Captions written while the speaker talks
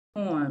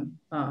poem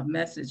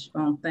message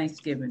on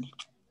Thanksgiving.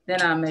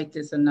 Then I'll make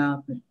this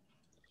announcement.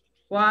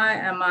 Why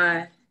am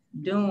I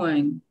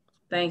doing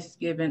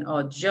Thanksgiving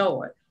or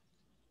joy?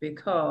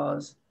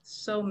 Because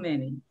so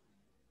many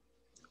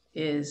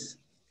is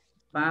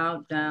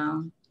bowed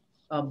down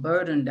or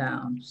burdened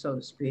down, so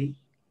to speak,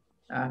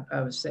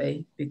 I would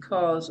say,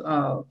 because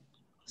of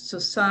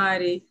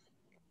society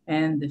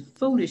and the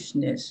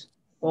foolishness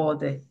or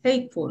the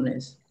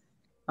hatefulness,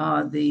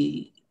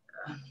 the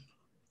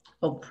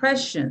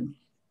oppression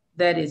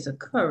that is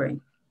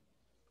occurring.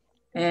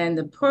 And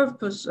the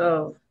purpose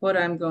of what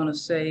I'm going to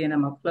say, and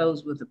I'm going to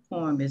close with the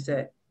poem, is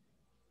that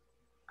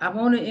I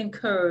want to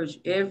encourage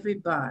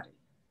everybody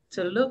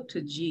to look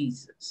to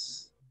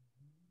Jesus,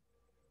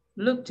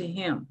 look to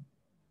Him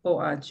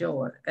for our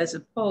joy, as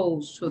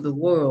opposed to the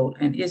world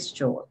and its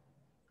joy.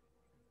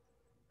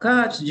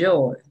 God's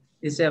joy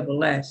is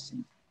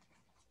everlasting.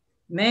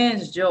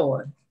 Man's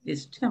joy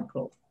is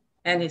temporal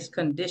and is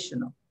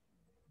conditional.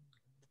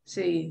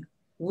 See,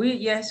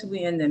 yes,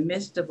 we're in the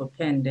midst of a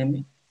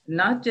pandemic,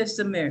 not just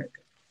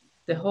America,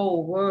 the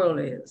whole world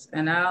is.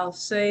 And I'll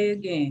say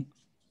again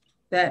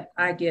that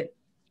I get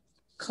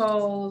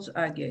calls,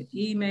 I get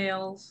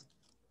emails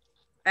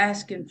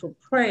asking for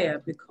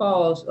prayer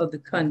because of the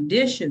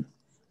condition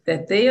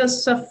that they are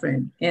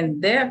suffering in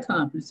their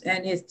countries.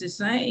 And it's the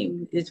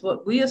same, it's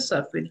what we are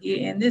suffering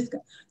here in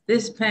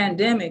this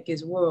pandemic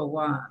is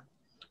worldwide.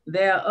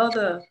 There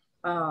are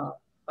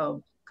other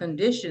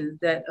conditions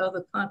that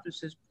other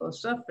countries are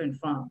suffering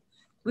from.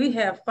 We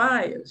have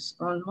fires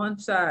on one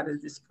side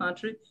of this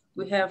country.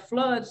 We have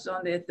floods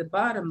at the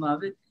bottom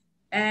of it.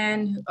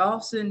 And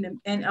also,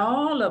 and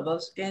all of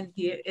us in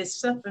here is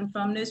suffering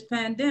from this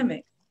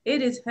pandemic.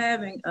 It is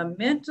having a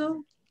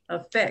mental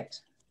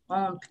effect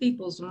on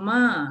people's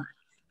mind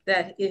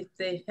that if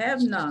they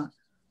have not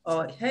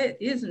or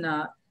is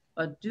not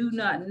or do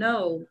not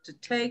know to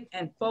take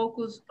and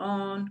focus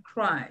on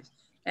Christ.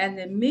 And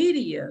the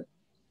media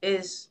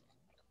is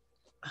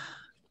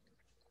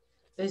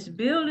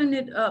building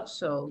it up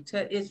so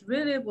it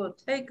really will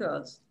take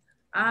us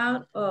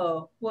out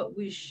of what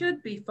we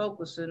should be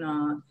focusing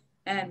on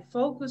and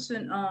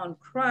focusing on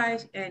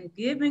Christ and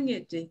giving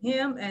it to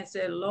Him and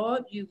say,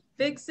 Lord, you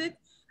fix it.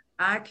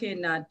 I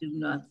cannot do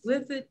nothing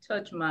with it.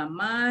 Touch my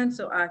mind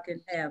so I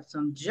can have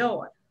some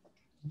joy.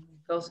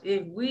 Because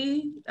if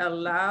we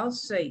allow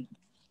Satan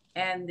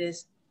and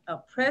this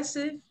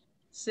oppressive,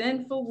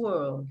 sinful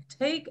world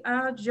take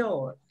our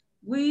joy,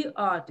 we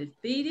are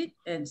defeated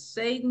and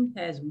Satan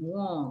has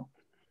won.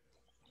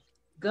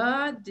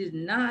 God did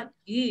not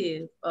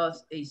give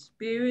us a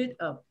spirit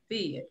of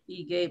fear.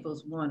 He gave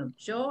us one of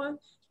joy.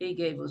 He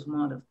gave us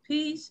one of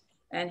peace.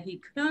 And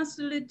He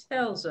constantly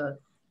tells us,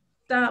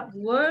 stop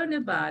worrying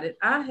about it.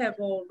 I have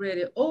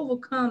already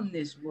overcome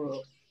this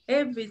world.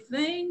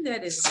 Everything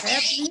that is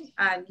happening,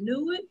 I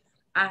knew it.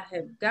 I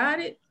have got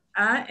it.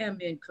 I am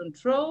in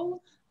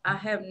control. I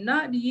have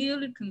not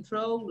yielded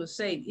control to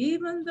Satan,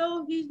 even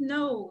though he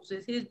knows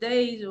that his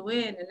days are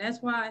in, and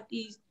that's why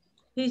he's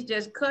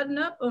just cutting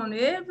up on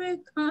every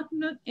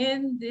continent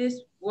in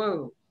this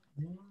world.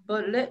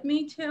 But let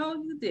me tell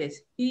you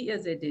this, he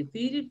is a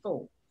defeated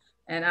foe.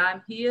 And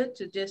I'm here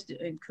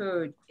to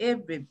encourage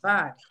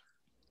everybody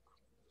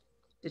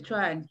to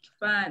try and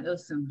find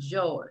us some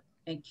joy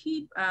and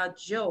keep our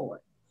joy.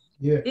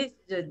 Yeah. It's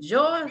the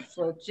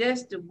joyful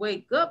just to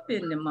wake up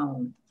in the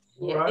morning.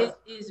 Yeah. Right. It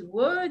is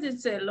word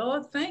that say,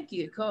 Lord, thank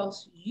you,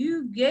 because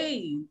you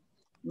gave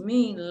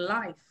me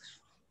life.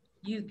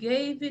 You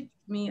gave it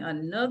me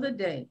another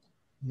day.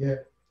 Yeah.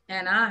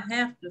 And I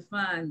have to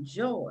find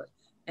joy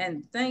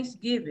and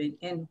thanksgiving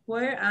in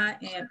where I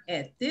am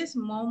at this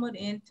moment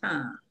in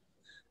time.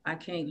 I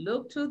can't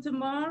look to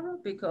tomorrow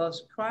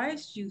because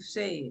Christ, you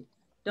said,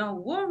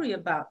 don't worry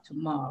about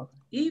tomorrow.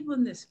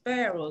 Even the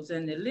sparrows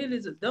and the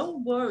lilies,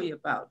 don't worry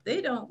about. They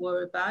don't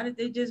worry about it.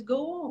 They just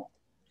go on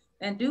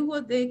and do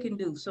what they can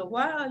do. So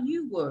why are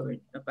you worried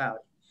about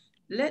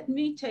it? Let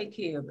me take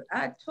care of it.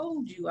 I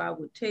told you I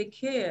would take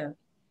care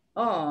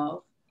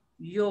of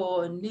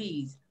your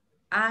needs.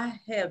 I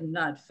have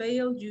not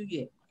failed you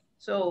yet.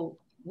 So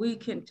we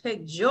can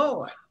take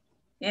joy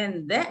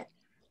in that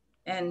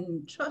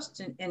and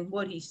trusting in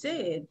what He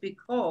said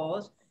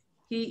because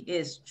He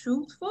is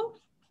truthful,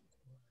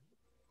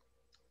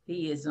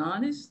 He is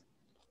honest.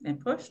 And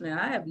personally,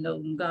 I have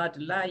known God to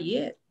lie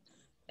yet.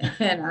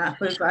 And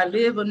if I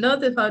live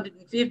another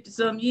 150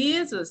 some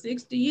years or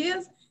 60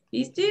 years,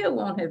 He still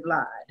won't have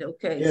lied.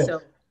 Okay, yes.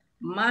 So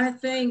my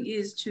thing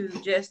is to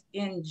just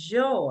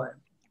enjoy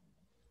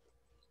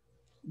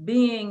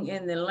being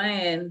in the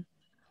land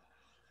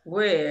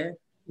where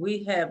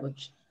we have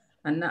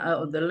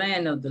the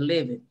land of the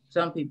living.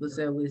 Some people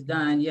say we're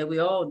dying. Yeah, we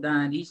all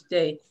dying each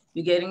day.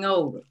 We're getting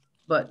older.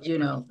 But,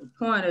 the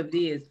point of it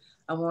is,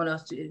 I want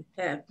us to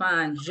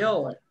find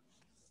joy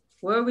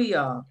where we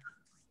are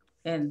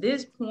and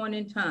this point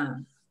in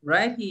time,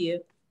 right here,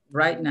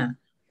 right now.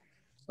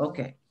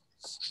 Okay.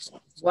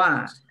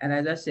 Why? And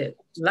as I said,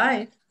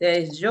 life, there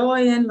is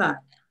joy in life.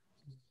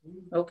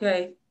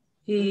 Okay.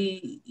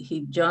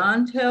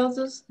 John tells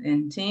us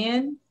in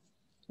 10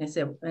 And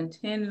said in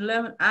 10,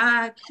 11,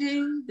 I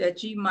came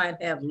that ye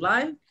might have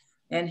life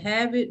and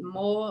have it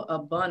more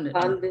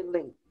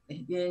abundantly.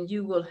 And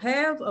you will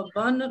have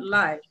abundant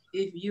life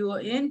if you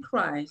are in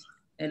Christ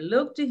and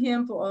look to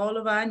him for all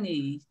of our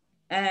needs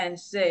and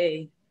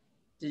say,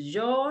 the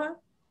joy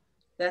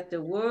that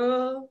the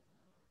world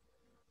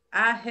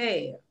I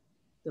have,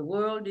 the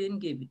world didn't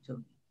give it to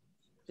me.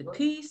 The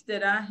peace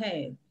that I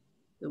have,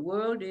 the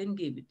world didn't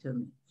give it to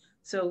me.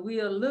 So we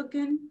are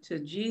looking to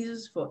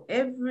Jesus for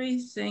every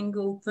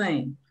single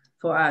thing,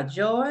 for our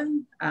joy,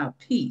 our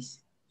peace.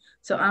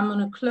 So I'm going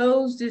to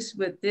close this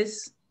with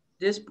this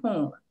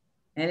poem,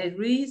 and it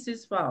reads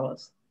as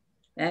follows.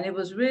 And it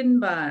was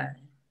written by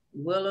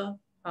Willa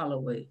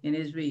Holloway, and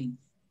it reads,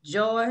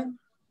 Joy,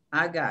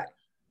 I got it.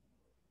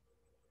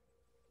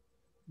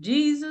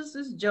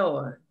 Jesus'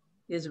 joy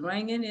is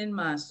ringing in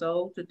my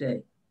soul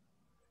today.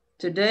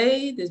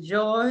 Today, the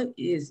joy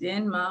is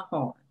in my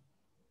heart.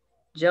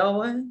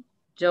 Joy,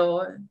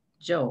 joy,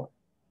 joy.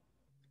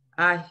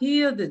 I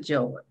hear the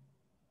joy.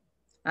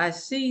 I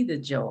see the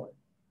joy.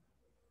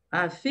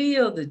 I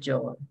feel the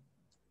joy.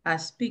 I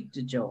speak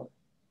the joy.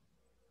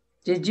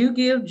 Did you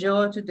give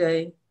joy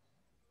today?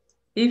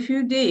 If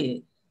you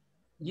did,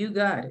 you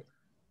got it.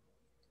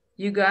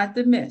 You got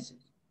the message.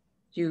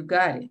 You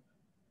got it.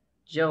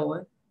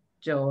 Joy,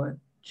 joy,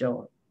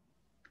 joy.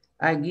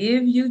 I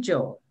give you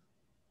joy.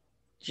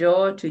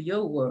 Joy to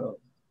your world.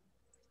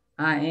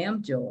 I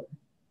am joy.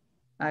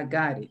 I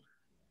got it.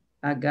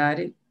 I got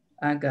it.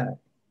 I got it.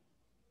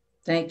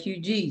 Thank you,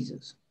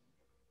 Jesus,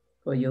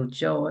 for your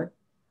joy,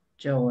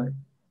 joy,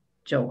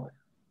 joy.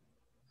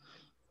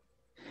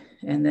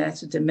 And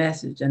that's the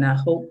message. And I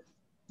hope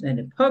that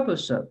the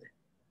purpose of it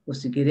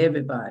was to get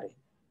everybody